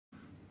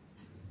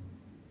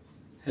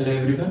Hello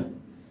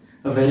everyone,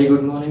 a very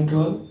good morning to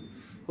all.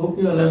 Hope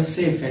you all are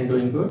safe and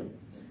doing good.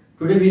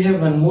 Today we have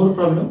one more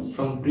problem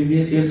from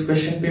previous year's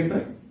question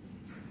paper.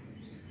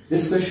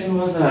 This question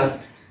was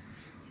asked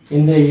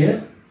in the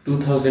year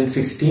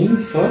 2016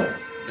 for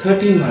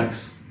 13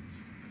 marks.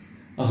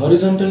 A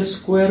horizontal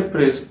square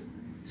prism,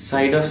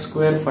 side of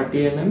square 40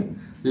 mm,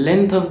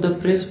 length of the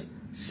prism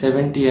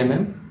 70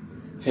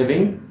 mm,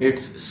 having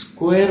its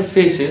square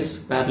faces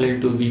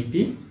parallel to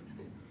VP.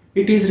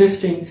 It is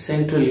resting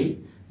centrally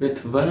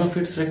with one of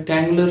its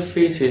rectangular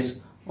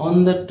faces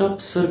on the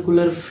top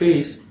circular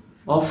face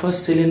of a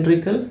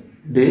cylindrical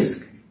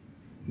disc,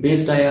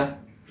 base dia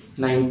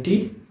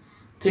 90,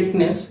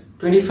 thickness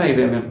 25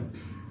 mm.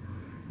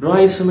 Draw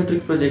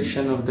isometric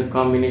projection of the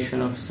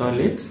combination of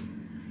solids.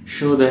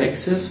 Show the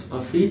axis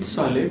of each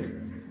solid.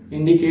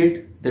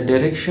 Indicate the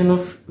direction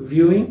of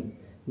viewing.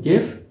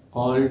 Give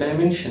all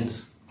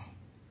dimensions.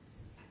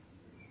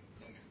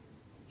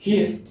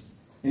 Here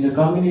in the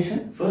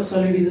combination, first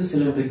solid is a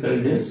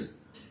cylindrical disc,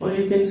 or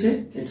you can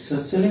say it's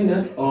a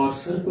cylinder or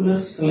circular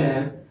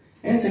slab,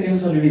 and second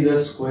solid is a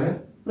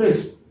square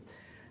prism.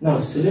 Now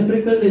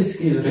cylindrical disc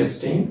is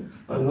resting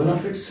on one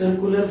of its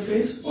circular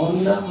face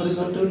on the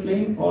horizontal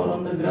plane or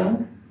on the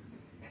ground,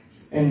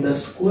 and the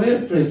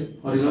square prism,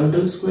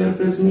 horizontal square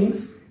prism,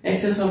 means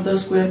axis of the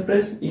square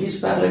prism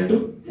is parallel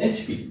to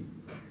HP.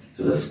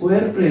 So the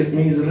square prism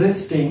is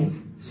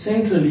resting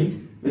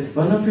centrally with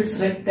one of its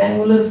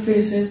rectangular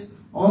faces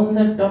on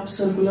the top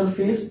circular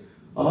face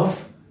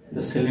of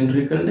the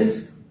cylindrical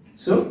disc.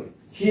 So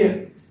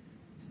here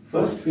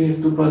first we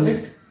have to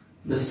project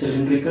the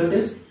cylindrical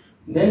disc,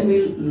 then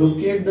we'll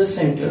locate the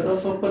center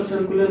of upper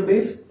circular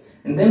base,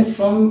 and then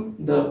from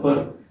the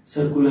upper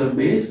circular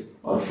base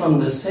or from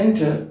the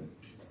center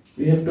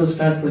we have to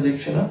start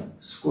projection of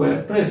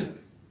square prism.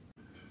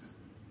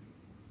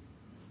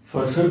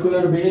 For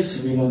circular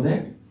base, we know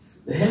that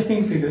the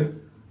helping figure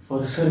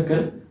for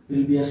circle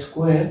will be a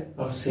square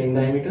of same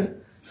diameter.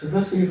 So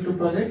first we have to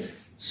project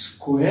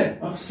square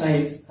of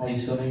size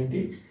ISO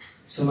 90.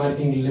 So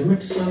marking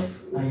limits of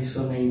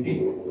ISO 90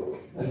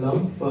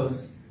 along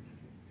first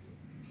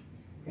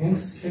and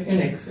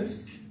second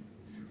axis,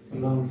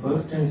 along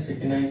first and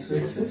second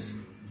ISO axis,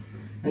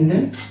 and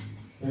then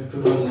we have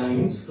to draw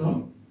lines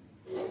from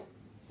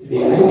the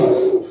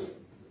lines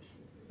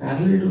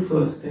parallel to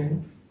first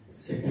and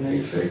second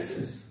ISO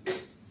axis,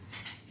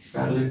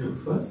 parallel to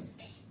first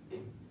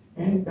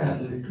and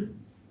parallel to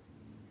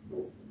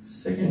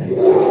second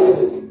ISO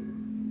axis.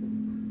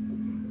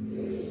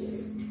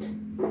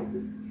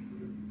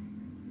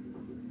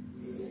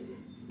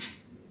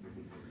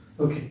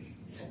 Okay,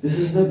 this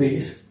is the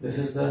base, this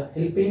is the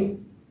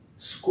helping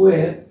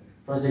square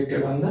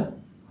projected on the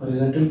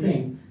horizontal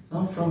plane.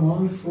 Now from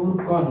all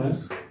four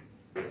corners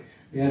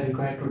we are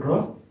required to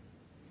draw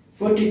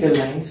vertical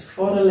lines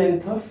for a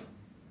length of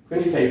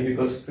 25,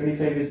 because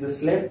 25 is the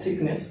slab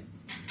thickness.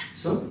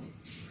 So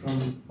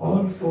from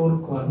all four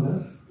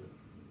corners,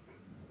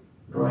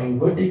 drawing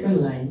vertical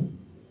line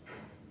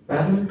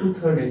parallel to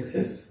third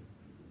axis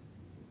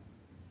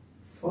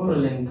for a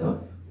length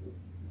of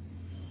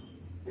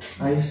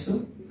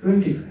ISO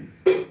 25.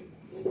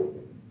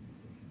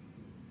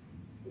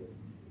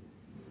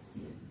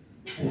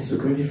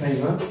 ISO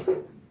 25 up,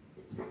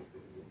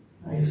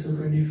 ISO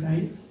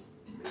 25,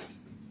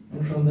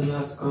 and from the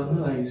last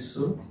corner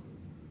ISO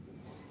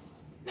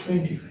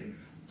 25.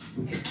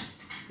 Okay,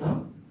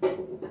 now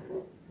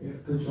we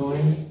have to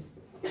join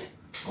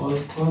all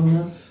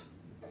corners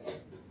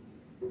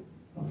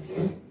of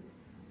the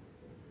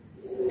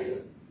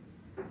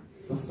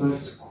upper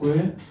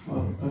square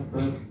or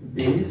upper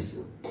base.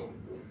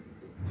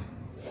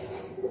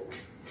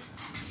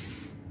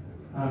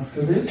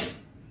 After this,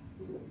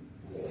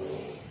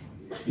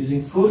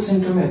 using 4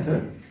 center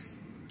method,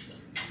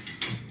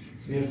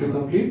 we have to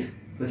complete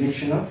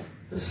projection of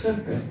the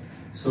circle.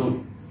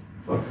 So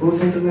for 4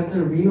 center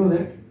method, we know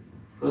that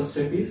first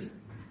step is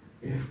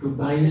we have to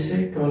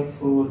bisect all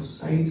 4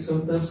 sides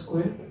of the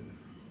square,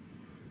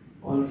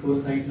 all 4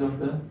 sides of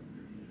the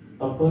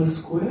upper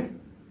square,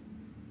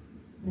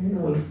 and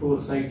all 4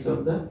 sides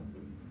of the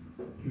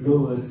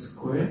lower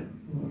square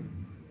or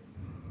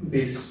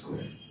base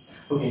square.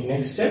 Okay,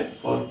 next step,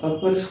 for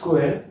upper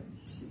square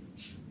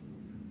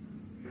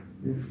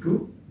we have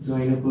to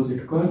join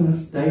opposite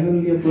corners,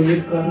 diagonally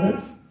opposite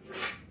corners.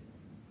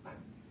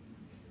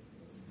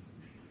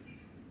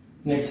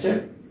 Next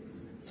step,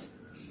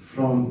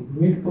 from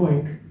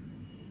midpoint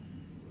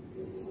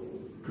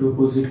to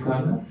opposite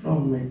corner,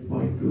 from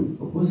midpoint to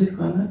opposite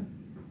corner,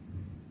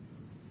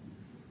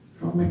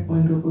 from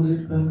midpoint to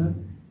opposite corner,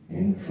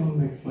 and from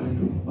midpoint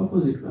to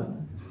opposite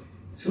corner.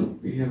 So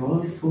we have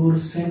all 4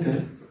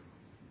 centers.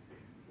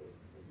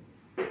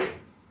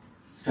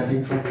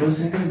 Starting from first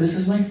center, this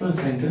is my first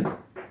center,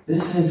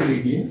 this has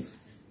radius,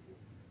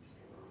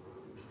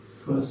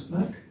 first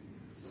part,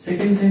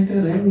 second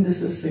center, and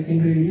this is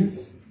second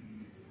radius,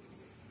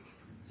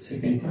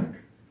 second part,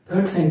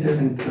 third center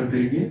and third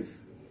radius,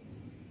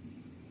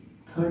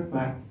 third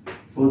part,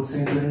 fourth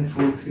center and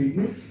fourth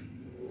radius,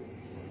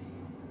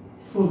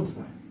 fourth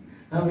part.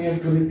 Now we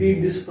have to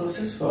repeat this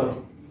process for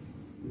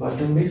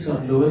bottom base or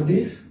lower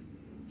base.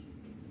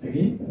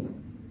 Again,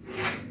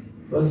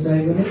 first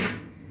diagonal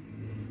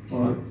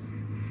or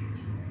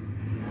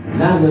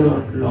larger or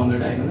longer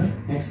diagonal.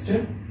 Next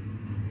step,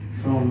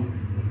 from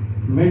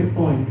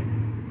midpoint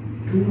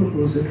to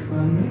opposite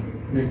corner,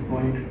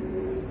 midpoint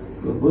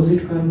to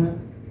opposite corner,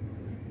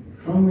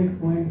 from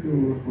midpoint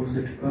to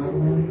opposite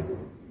corner,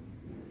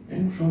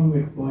 and from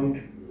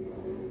midpoint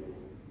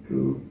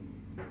to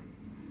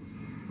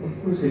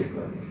opposite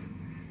corner.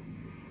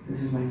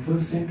 This is my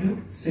first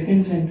center,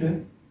 second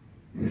center,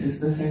 this is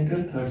the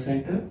center, third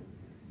center,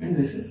 and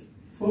this is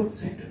fourth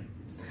center.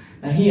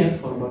 Now here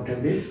for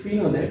bottom base, we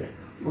know that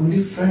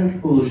only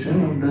front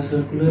portion of the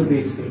circular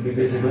base will be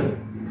visible.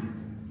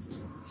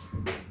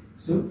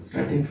 So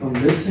starting from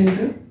this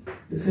center,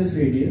 this is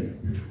radius,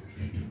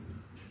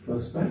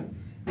 first part,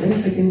 then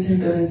second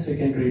center and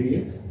second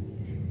radius,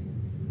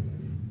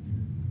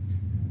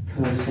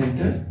 third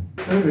center,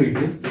 third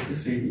radius, this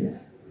is radius.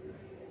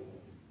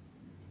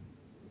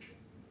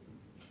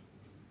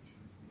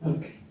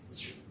 Okay.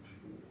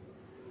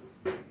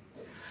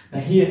 Now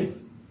here,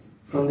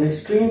 from the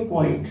extreme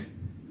point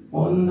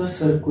on the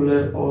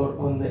circular or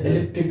on the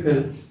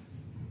elliptical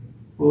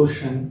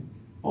portion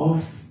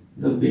of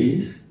the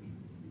base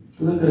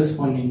to the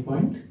corresponding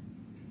point,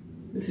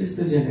 this is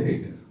the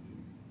generator.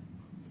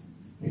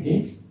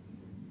 Okay,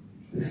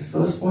 this is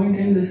first point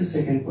and this is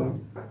second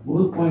point.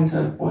 Both points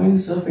are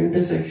points of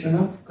intersection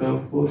of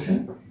curved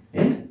portion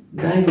and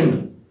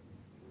diagonal.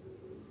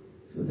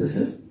 So this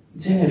is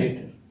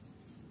generator.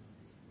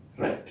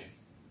 Right.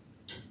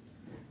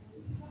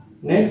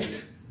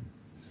 Next,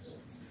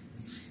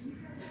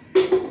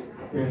 we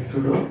have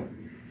to draw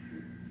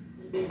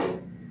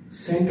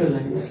center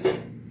lines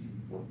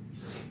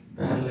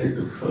parallel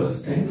to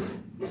first and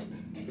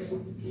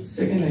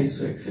second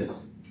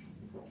isoaxis,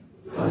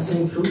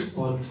 passing through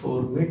all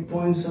four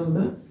midpoints of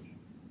the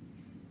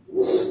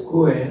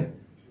square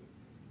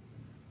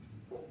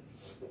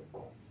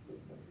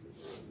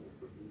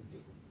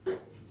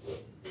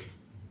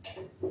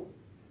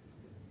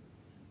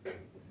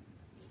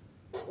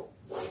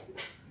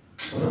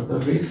for upper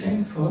base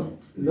and for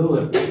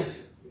lower base.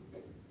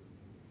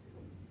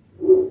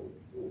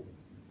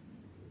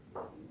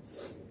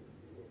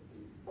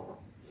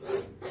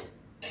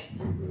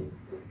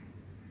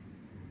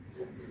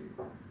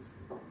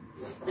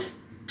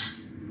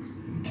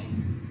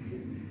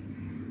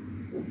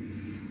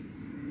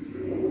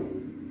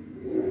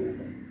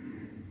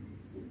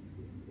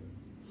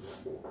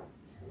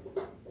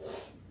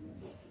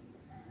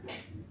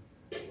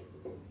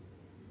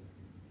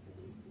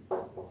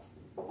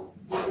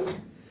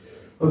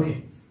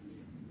 Okay,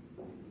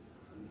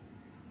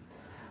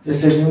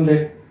 just assume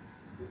that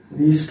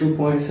these 2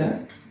 points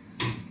are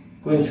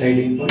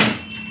coinciding points.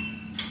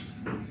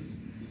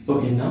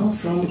 Okay, now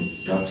from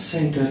top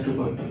center to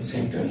bottom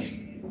center,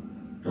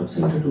 top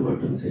center to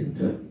bottom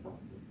center,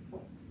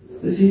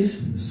 this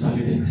is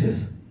solid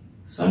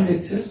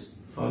axis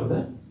for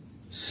the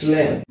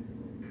slab.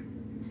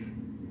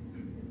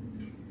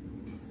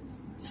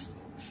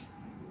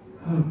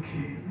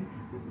 Okay.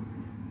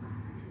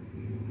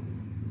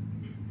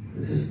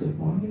 This is the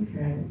point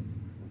and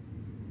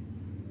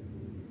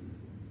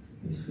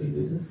this will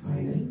be the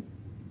final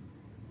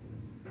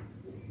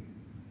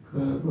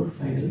curve or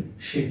final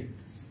shape.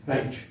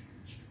 Right.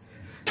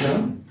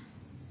 Now,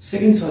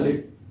 second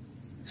solid,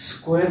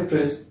 square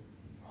prism,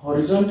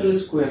 horizontal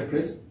square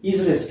prism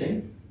is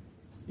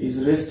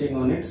resting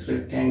on its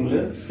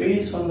rectangular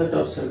face on the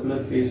top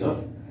circular face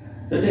of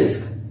the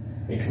disc.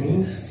 It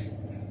means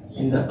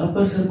in the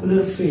upper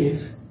circular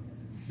face,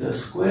 the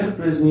square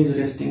prism is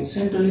resting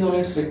centrally on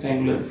its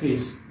rectangular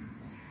face,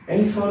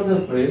 and for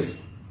the prism,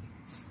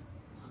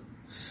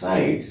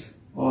 sides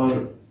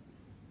or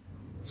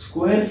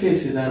square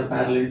faces are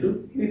parallel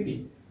to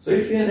VP. So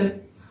if we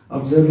are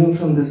observing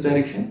from this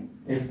direction,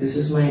 if this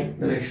is my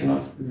direction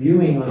of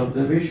viewing or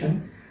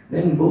observation,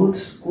 then both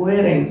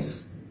square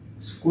ends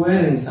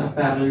are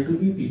parallel to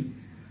VP.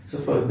 So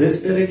for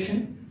this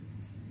direction,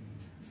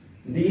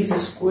 these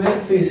square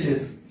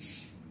faces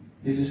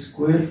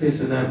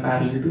are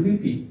parallel to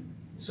VP.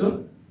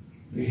 So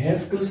we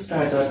have to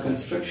start our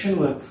construction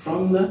work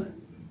from the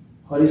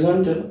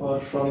horizontal or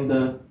from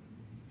the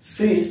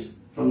face,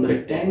 from the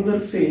rectangular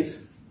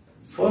face,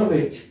 for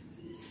which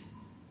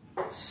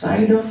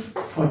side of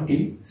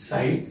 40,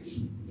 side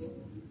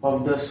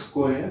of the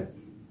square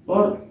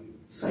or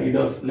side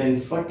of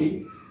length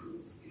 40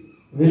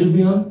 will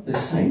be on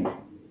this side,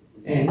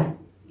 and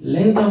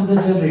length of the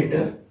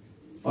generator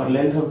or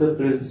length of the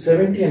prism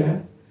 70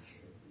 mm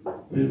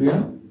will be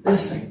on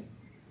this side.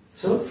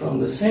 So from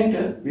the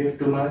center we have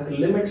to mark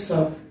limits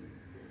of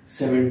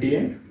 70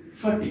 and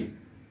 40.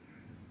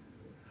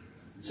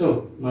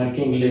 So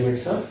marking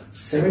limits of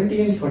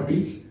 70 and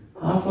 40,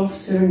 half of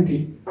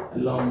 70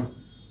 along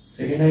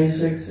second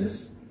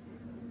isoaxis,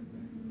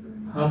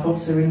 half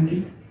of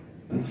 70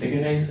 on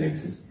second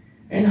isoaxis,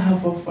 and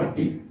half of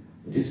 40,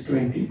 which is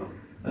 20,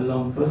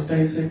 along first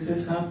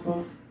isoaxis, half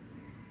of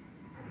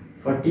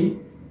 40,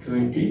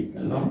 20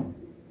 along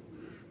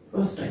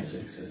first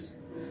isoaxis.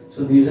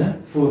 So these are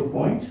 4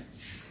 points.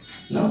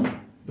 Now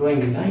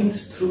drawing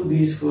lines through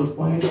these 4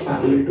 points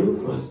parallel to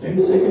first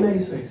and second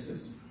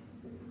isoaxis.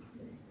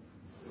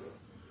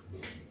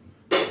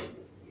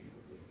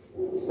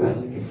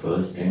 Parallel to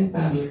first and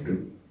parallel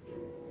to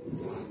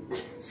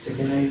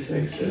second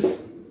isoaxis.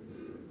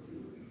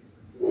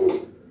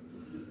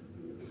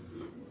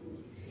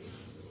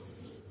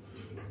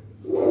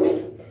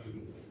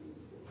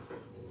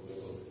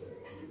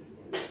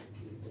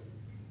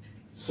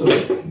 So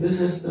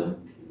this is the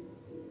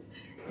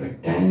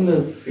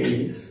rectangular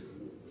face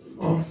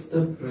of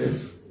the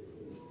prism,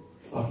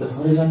 of the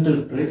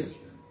horizontal prism.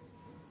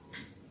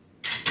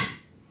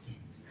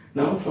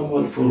 Now from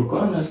all 4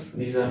 corners,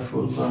 these are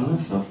 4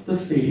 corners of the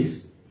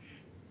face,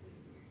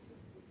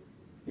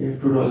 you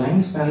have to draw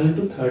lines parallel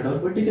to third or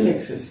vertical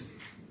axis.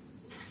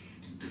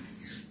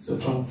 So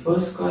from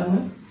first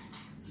corner,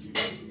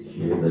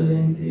 here the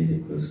length is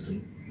equals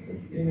to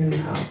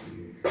 13.5.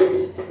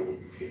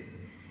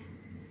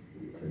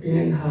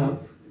 13.5.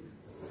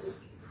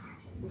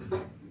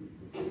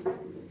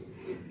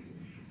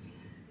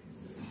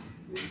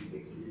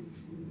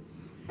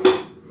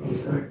 From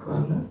third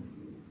corner,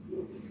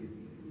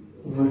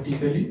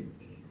 vertically,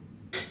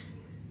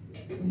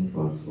 and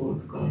for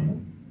fourth corner,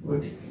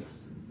 vertically.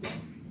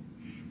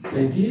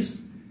 Length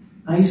is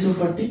ISO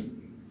 40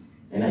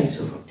 and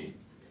ISO 40.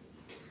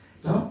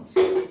 Now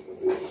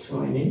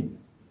joining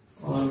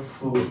all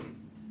 4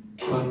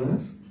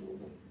 corners.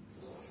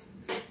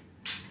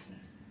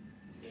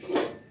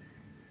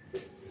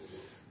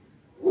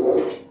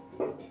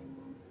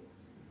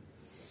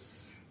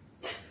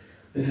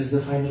 This is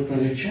the final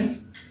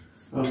projection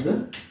of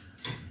the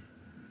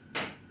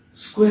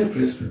square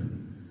prism.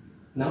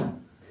 Now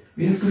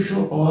we have to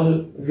show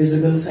all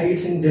visible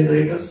sides and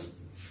generators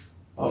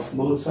of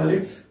both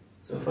solids.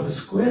 So for a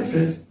square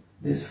prism,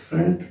 this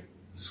front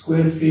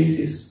square face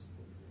is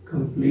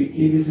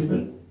completely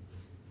visible.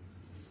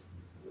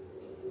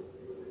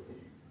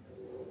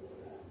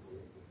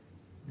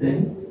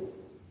 Then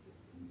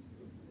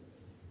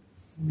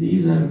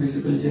these are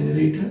visible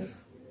generators.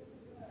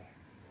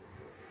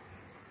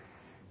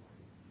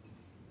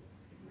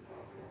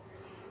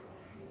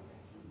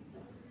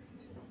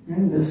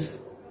 And this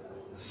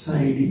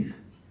side is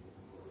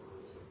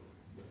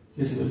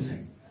visible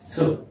side.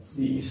 So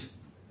these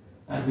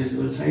are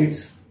visible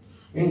sides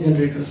and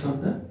generators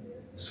of the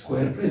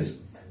square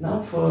prism.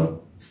 Now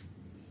for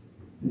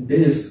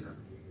disc,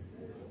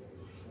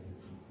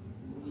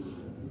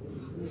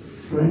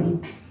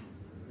 front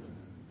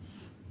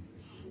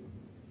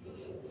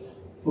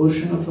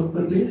portion of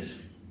upper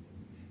base,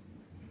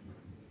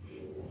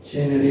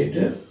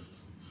 generator,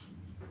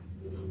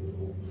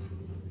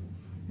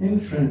 and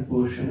front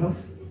portion of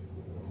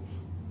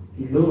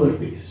lower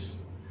base.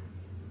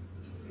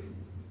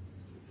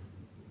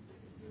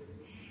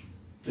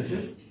 This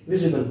is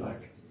visible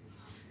part.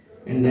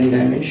 And then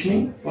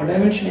dimensioning. For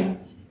dimensioning,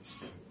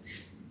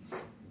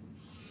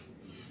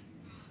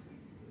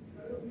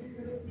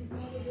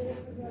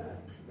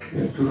 we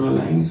have to draw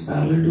lines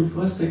parallel to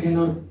first, second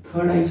or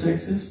third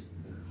isoaxis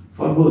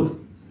for both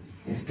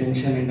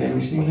extension and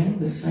dimensioning line.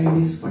 This side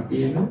is 40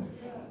 mm.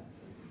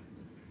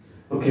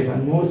 Okay,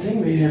 one more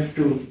thing, we have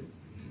to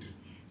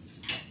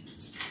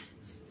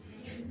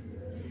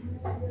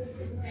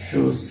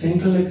show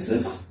central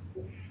axis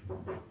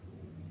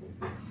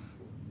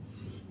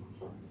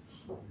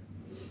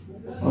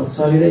or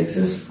solid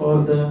axis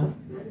for the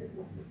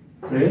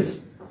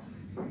prism.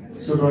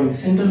 So drawing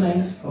center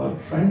lines for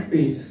front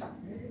base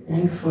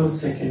and for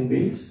second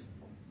base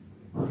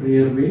or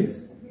rear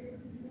base.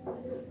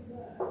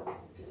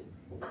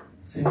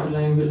 Center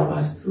line will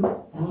pass through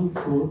all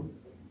 4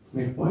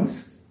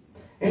 midpoints,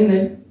 and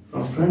then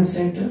from front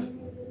center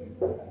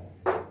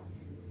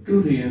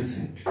to rear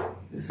center.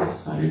 This is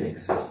solid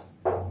axis.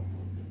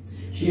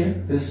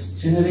 Here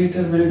this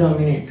generator will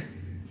dominate.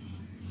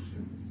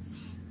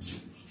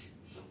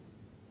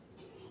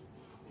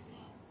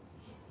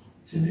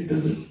 Generator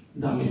will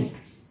dominate.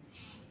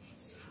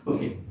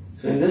 Okay,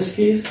 so in this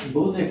case,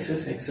 both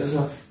axis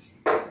of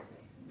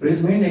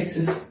prism and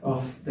axis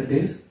of the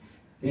disc,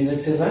 these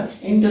axes are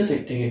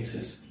intersecting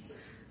axis.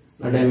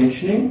 Now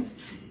dimensioning,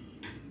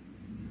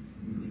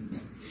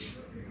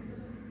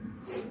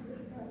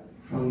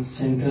 from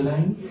center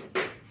line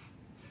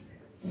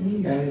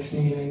and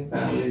dimensioning line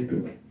parallel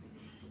to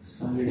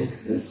solid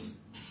axis,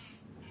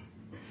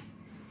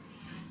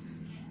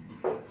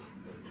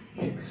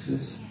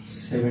 axis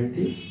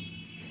 70.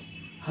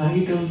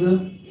 Height of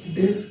the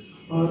disc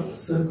or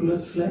circular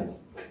slab,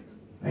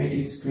 height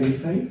is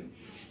 25,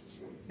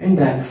 and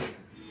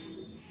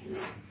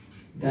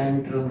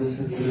diameter of the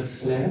circular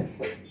slab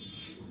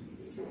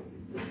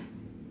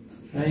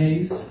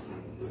is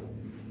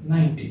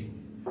 90.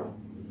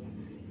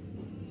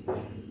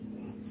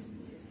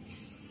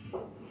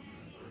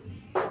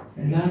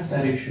 And last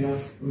direction of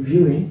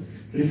viewing,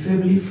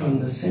 preferably from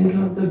the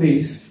center of the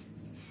base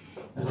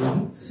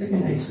along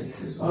second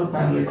isoaxis or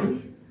parallel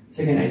to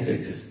second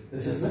isoaxis.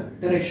 This is the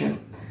direction.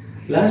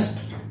 Last,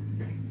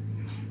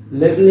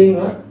 labeling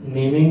or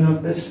naming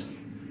of this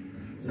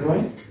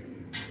drawing.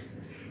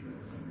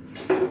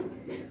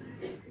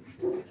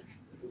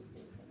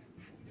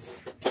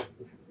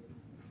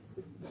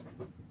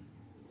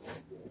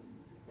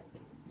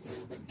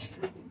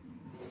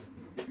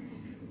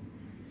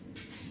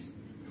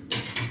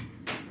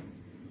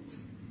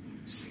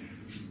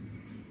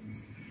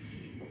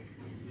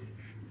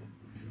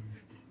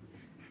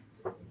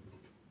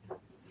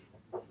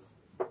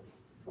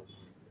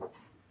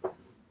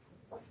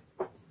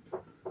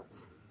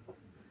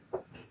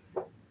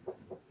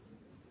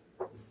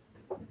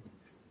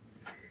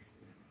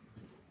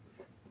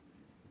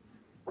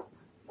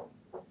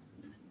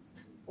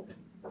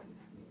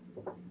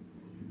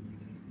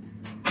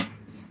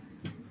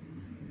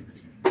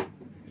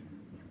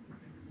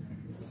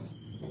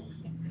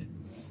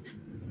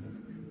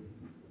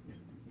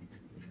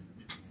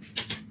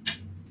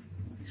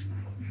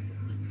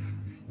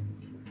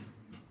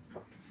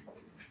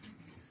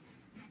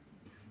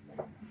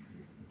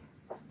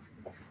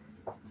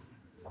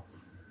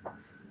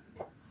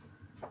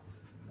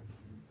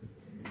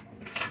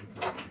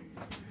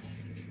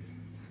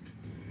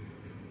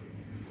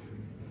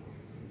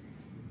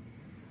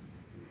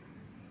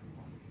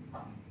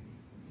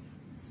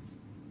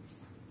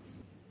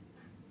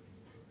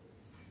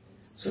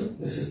 So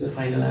this is the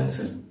final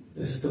answer.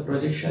 This is the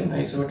projection,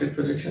 isometric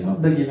projection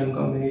of the given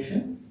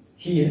combination.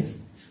 Here,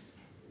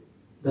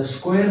 the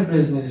square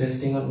prism is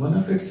resting on one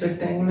of its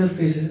rectangular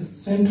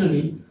faces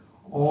centrally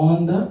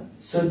on the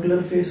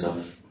circular face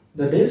of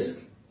the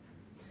disc,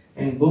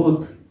 and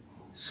both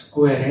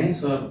square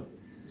ends or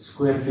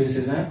square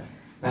faces are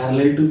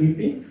parallel to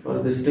VP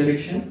for this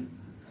direction,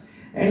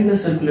 and the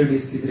circular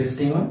disc is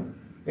resting on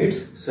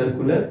its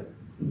circular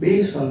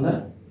base on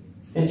the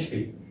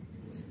HP.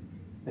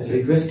 I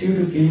request you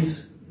to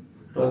please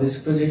draw this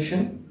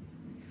projection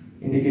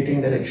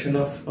indicating direction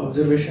of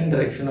observation,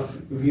 direction of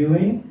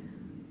viewing,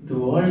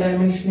 do all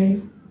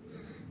dimensioning.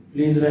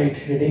 Please write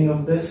heading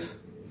of this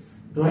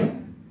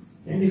drawing,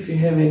 and if you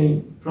have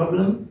any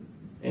problem,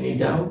 any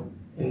doubt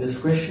in this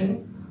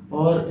question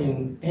or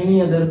in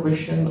any other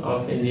question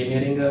of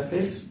engineering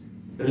graphics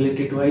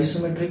related to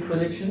isometric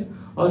projection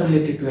or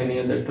related to any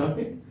other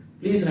topic,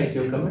 please write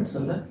your comments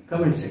on the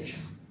comment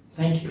section.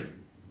 Thank you.